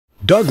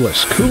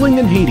Douglas Cooling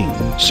and Heating,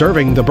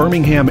 serving the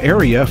Birmingham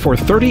area for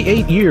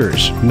 38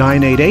 years.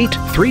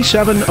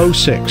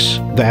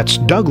 988-3706. That's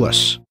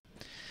Douglas.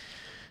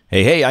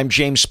 Hey, I'm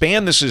James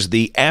Spann. This is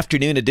the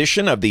afternoon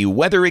edition of the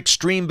Weather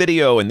Xtreme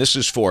video, and this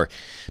is for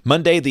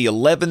Monday, the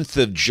 11th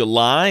of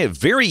July. A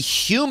very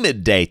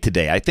humid day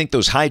today. I think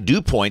those high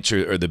dew points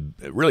are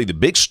really the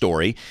big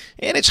story.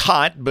 And it's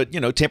hot, but,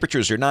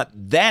 temperatures are not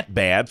that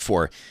bad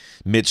for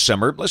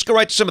midsummer. Let's go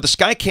right to some of the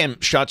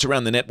Skycam shots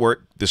around the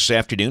network this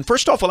afternoon.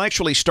 First off, we'll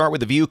actually start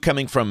with a view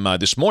coming from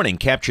this morning.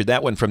 Captured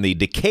that one from the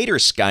Decatur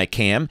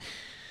Skycam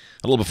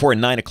a little before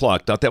 9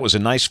 o'clock. Thought that was a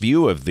nice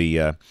view of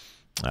the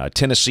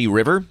Tennessee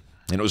River,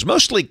 and it was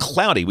mostly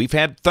cloudy. We've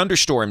had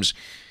thunderstorms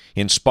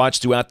in spots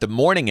throughout the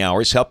morning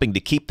hours, helping to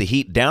keep the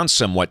heat down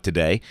somewhat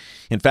today.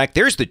 In fact,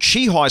 there's the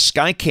Chehaw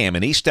Skycam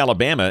in East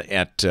Alabama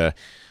at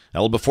a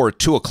little before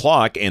 2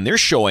 o'clock, and they're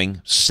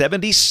showing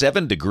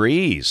 77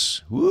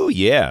 degrees. Ooh,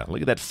 yeah.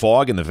 Look at that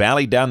fog in the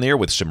valley down there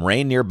with some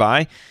rain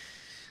nearby.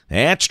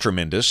 That's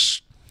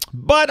tremendous.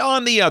 But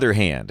on the other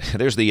hand,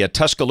 there's the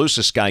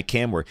Tuscaloosa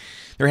Skycam, where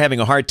they're having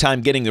a hard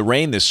time getting the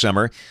rain this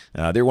summer.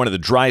 They're one of the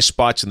dry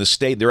spots in the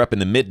state. They're up in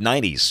the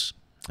mid-90s.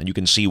 And you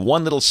can see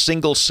one little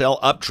single-cell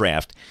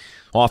updraft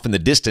off in the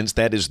distance.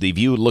 That is the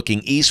view looking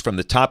east from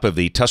the top of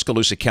the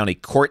Tuscaloosa County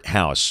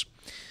Courthouse.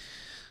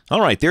 All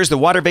right, there's the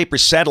water vapor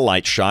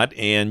satellite shot,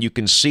 and you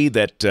can see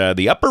that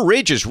the upper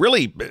ridge is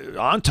really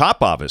on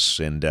top of us.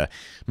 And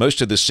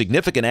most of the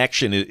significant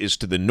action is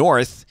to the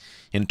north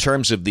in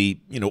terms of the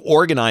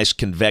organized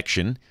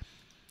convection.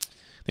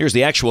 There's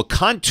the actual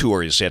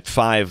contours at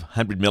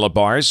 500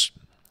 millibars.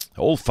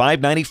 Old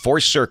 594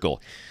 circle.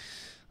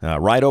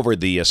 Right over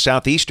the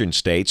southeastern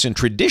states. And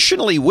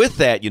traditionally with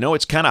that,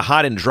 it's kind of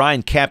hot and dry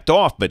and capped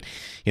off. But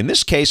in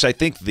this case, I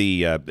think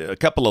a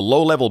couple of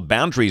low-level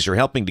boundaries are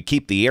helping to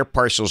keep the air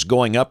parcels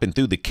going up and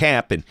through the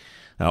cap. And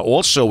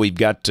also, we've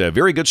got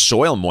very good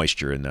soil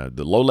moisture, and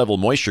the low-level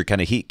moisture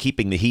kind of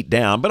keeping the heat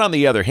down. But on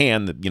the other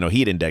hand, the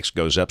heat index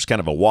goes up. It's kind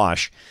of a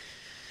wash.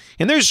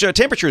 And there's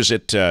temperatures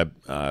at 2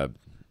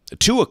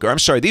 o'clock. I'm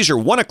sorry, these are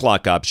 1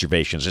 o'clock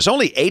observations. It's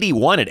only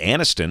 81 at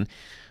Anniston.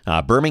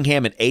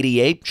 Birmingham at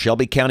 88,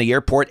 Shelby County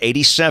Airport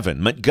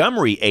 87,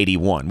 Montgomery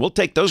 81. We'll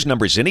take those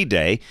numbers any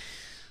day.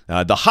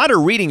 The hotter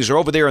readings are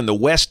over there in the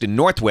west and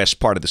northwest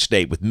part of the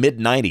state with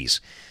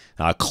mid-90s,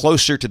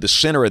 closer to the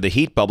center of the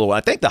heat bubble.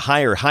 I think the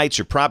higher heights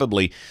are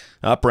probably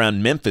up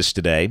around Memphis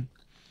today.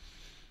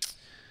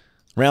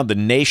 Around the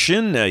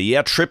nation,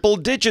 triple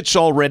digits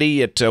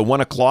already at 1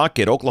 o'clock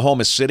at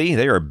Oklahoma City.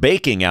 They are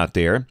baking out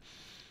there.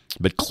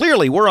 But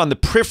clearly we're on the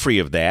periphery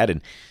of that,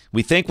 and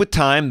we think with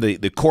time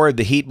the core of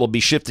the heat will be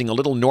shifting a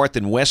little north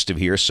and west of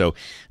here, so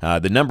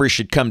the numbers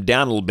should come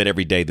down a little bit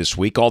every day this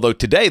week, although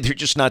today they're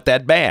just not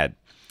that bad.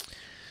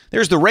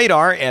 There's the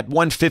radar at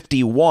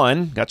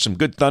 151. Got some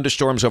good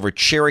thunderstorms over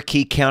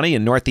Cherokee County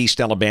in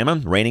northeast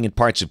Alabama, raining in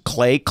parts of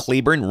Clay,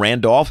 Cleburne,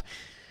 Randolph,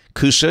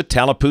 Coosa,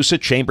 Tallapoosa,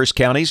 Chambers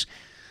counties.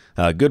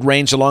 Good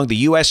rains along the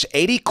U.S.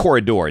 80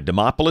 corridor,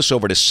 Demopolis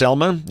over to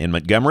Selma in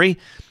Montgomery.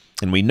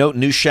 And we note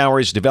new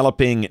showers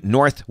developing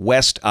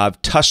northwest of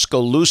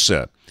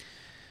Tuscaloosa.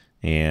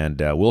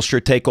 And we'll sure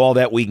take all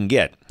that we can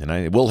get.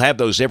 And we'll have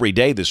those every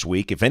day this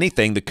week. If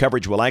anything, the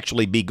coverage will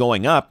actually be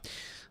going up,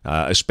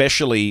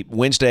 especially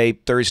Wednesday,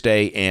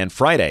 Thursday, and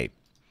Friday.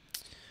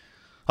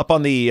 Up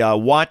on the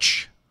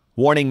watch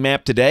warning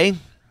map today,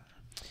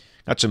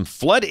 got some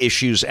flood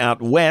issues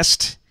out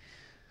west.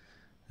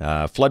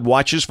 Flood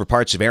watches for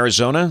parts of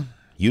Arizona,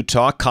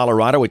 Utah,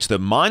 Colorado. It's the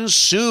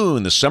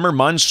summer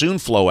monsoon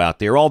flow out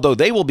there, although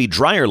they will be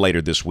drier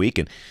later this week.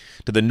 And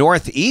to the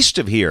northeast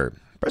of here,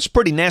 that's a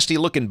pretty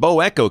nasty-looking bow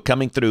echo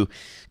coming through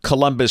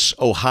Columbus,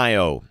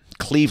 Ohio,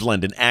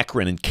 Cleveland, and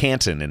Akron, and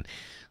Canton. And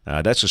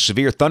that's a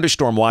severe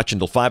thunderstorm watch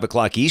until 5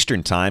 o'clock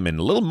Eastern time, and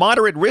a little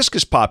moderate risk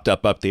has popped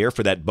up there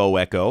for that bow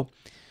echo.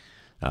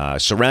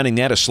 Surrounding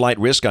that, a slight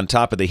risk on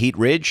top of the heat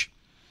ridge,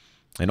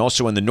 and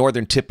also in the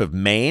northern tip of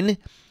Maine.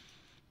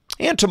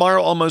 And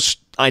tomorrow, almost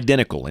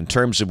identical in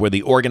terms of where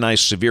the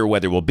organized severe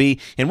weather will be.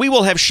 And we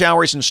will have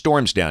showers and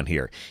storms down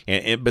here.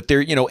 But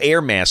they're,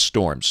 air mass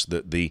storms,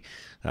 the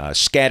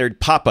scattered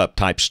pop-up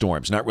type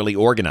storms, not really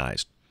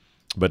organized.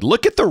 But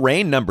look at the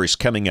rain numbers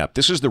coming up.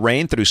 This is the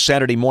rain through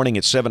Saturday morning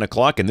at 7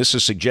 o'clock, and this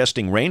is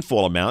suggesting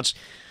rainfall amounts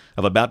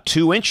of about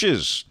 2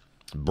 inches.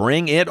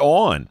 Bring it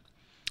on.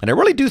 And I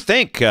really do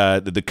think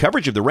that the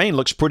coverage of the rain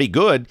looks pretty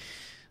good,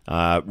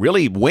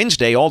 really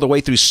Wednesday all the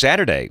way through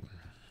Saturday,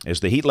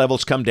 as the heat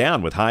levels come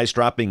down, with highs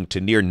dropping to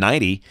near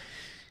 90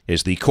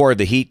 as the core of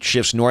the heat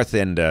shifts north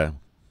and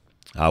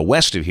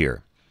west of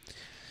here.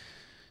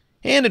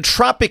 And in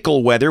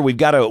tropical weather, we've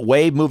got a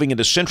wave moving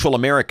into Central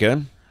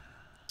America,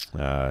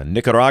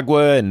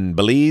 Nicaragua and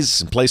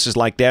Belize and places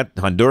like that,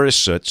 Honduras,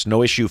 so it's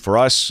no issue for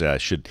us.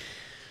 Should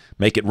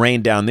make it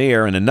rain down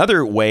there. And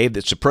another wave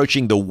that's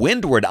approaching the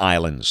Windward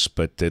Islands,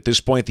 but at this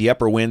point the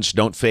upper winds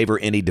don't favor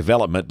any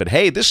development. But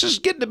hey, this is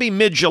getting to be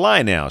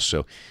mid-July now,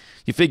 so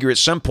you figure at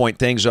some point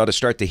things ought to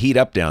start to heat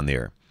up down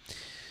there.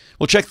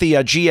 We'll check the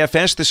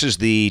GFS. This is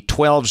the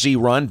 12Z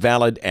run,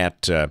 valid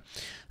at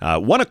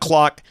 1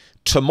 o'clock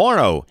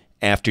tomorrow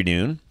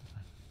afternoon.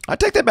 I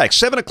take that back.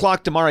 7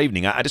 o'clock tomorrow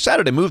evening. I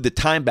decided to move the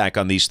time back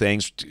on these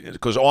things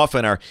because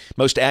often our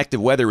most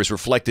active weather is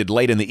reflected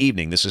late in the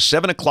evening. This is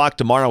 7 o'clock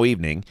tomorrow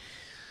evening.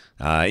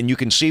 And you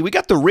can see we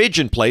got the ridge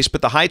in place,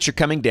 but the heights are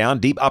coming down,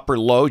 deep upper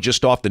low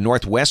just off the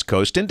northwest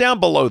coast. And down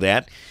below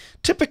that,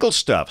 typical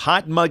stuff,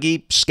 hot,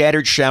 muggy,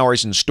 scattered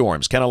showers and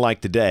storms, kind of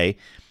like today.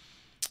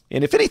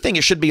 And if anything,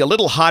 it should be a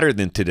little hotter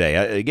than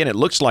today. Again, it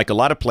looks like a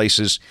lot of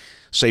places,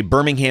 say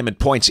Birmingham and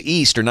points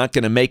east, are not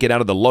going to make it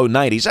out of the low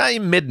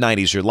 90s.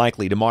 Mid-90s are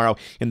likely tomorrow,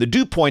 and the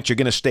dew points are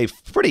going to stay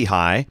pretty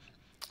high.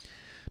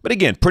 But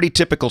again, pretty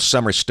typical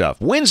summer stuff.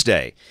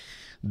 Wednesday,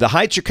 the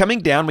heights are coming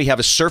down. We have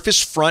a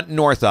surface front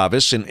north of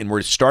us, and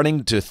we're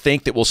starting to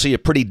think that we'll see a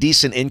pretty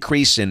decent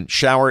increase in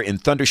shower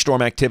and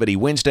thunderstorm activity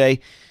Wednesday.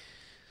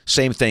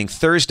 Same thing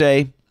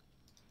Thursday.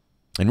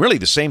 And really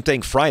the same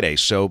thing Friday.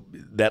 So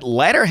that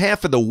latter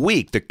half of the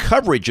week, the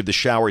coverage of the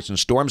showers and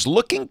storms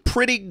looking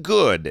pretty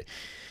good.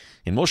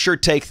 And we'll sure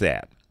take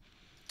that.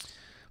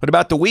 What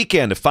about the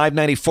weekend? A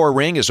 594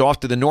 ring is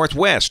off to the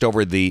northwest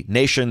over the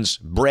nation's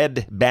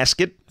bread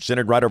basket,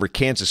 centered right over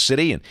Kansas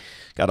City, and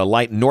got a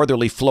light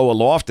northerly flow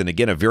aloft, and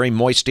again a very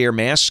moist air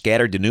mass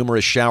scattered to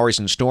numerous showers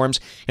and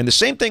storms. And the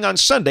same thing on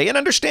Sunday. And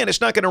understand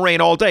it's not going to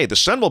rain all day. The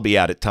sun will be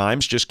out at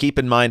times. Just keep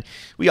in mind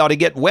we ought to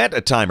get wet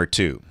a time or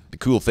two to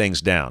cool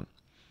things down.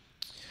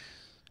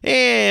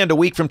 And a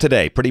week from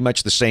today, pretty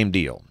much the same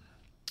deal.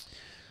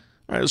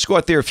 All right, let's go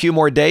out there a few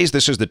more days.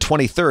 This is the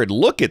 23rd.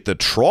 Look at the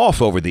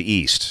trough over the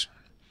east.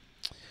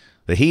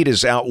 The heat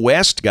is out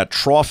west, got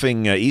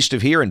troughing east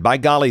of here, and by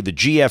golly, the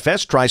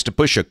GFS tries to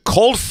push a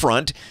cold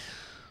front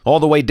all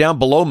the way down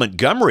below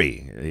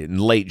Montgomery in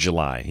late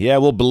July. Yeah,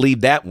 we'll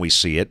believe that when we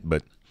see it,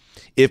 but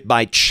if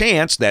by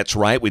chance that's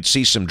right, we'd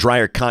see some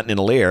drier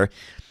continental air.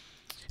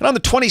 And on the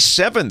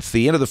 27th,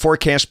 the end of the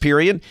forecast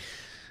period,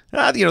 the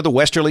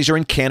westerlies are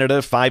in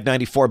Canada,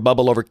 594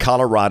 bubble over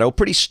Colorado,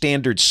 pretty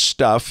standard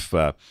stuff.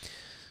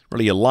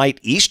 Really a light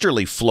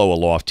easterly flow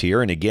aloft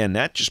here, and again,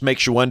 that just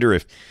makes you wonder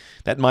if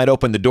that might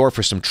open the door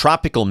for some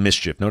tropical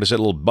mischief. Notice that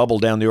little bubble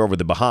down there over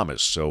the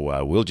Bahamas.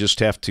 So we'll just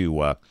have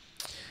to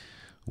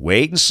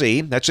wait and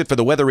see. That's it for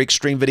the Weather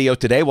Xtreme video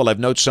today. We'll have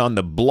notes on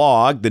the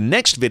blog. The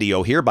next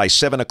video here by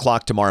 7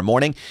 o'clock tomorrow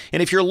morning.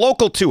 And if you're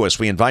local to us,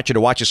 we invite you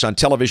to watch us on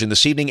television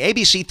this evening,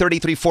 ABC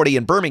 3340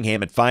 in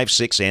Birmingham at 5,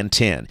 6, and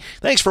 10.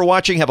 Thanks for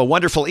watching. Have a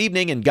wonderful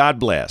evening, and God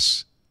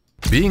bless.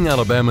 Being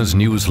Alabama's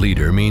news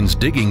leader means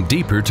digging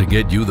deeper to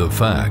get you the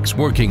facts,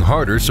 working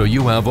harder so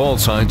you have all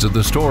sides of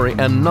the story,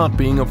 and not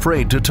being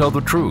afraid to tell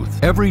the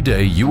truth. Every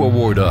day you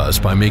award us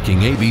by making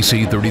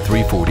ABC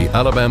 3340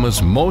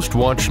 Alabama's most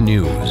watched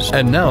news.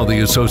 And now the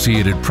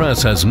Associated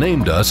Press has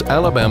named us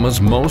Alabama's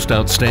most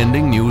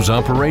outstanding news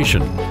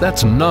operation.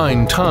 That's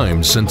 9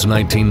 times since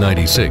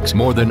 1996,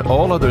 more than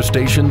all other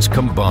stations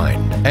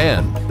combined.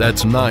 And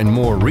that's 9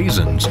 more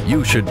reasons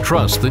you should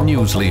trust the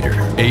news leader.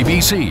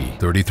 ABC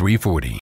 3340.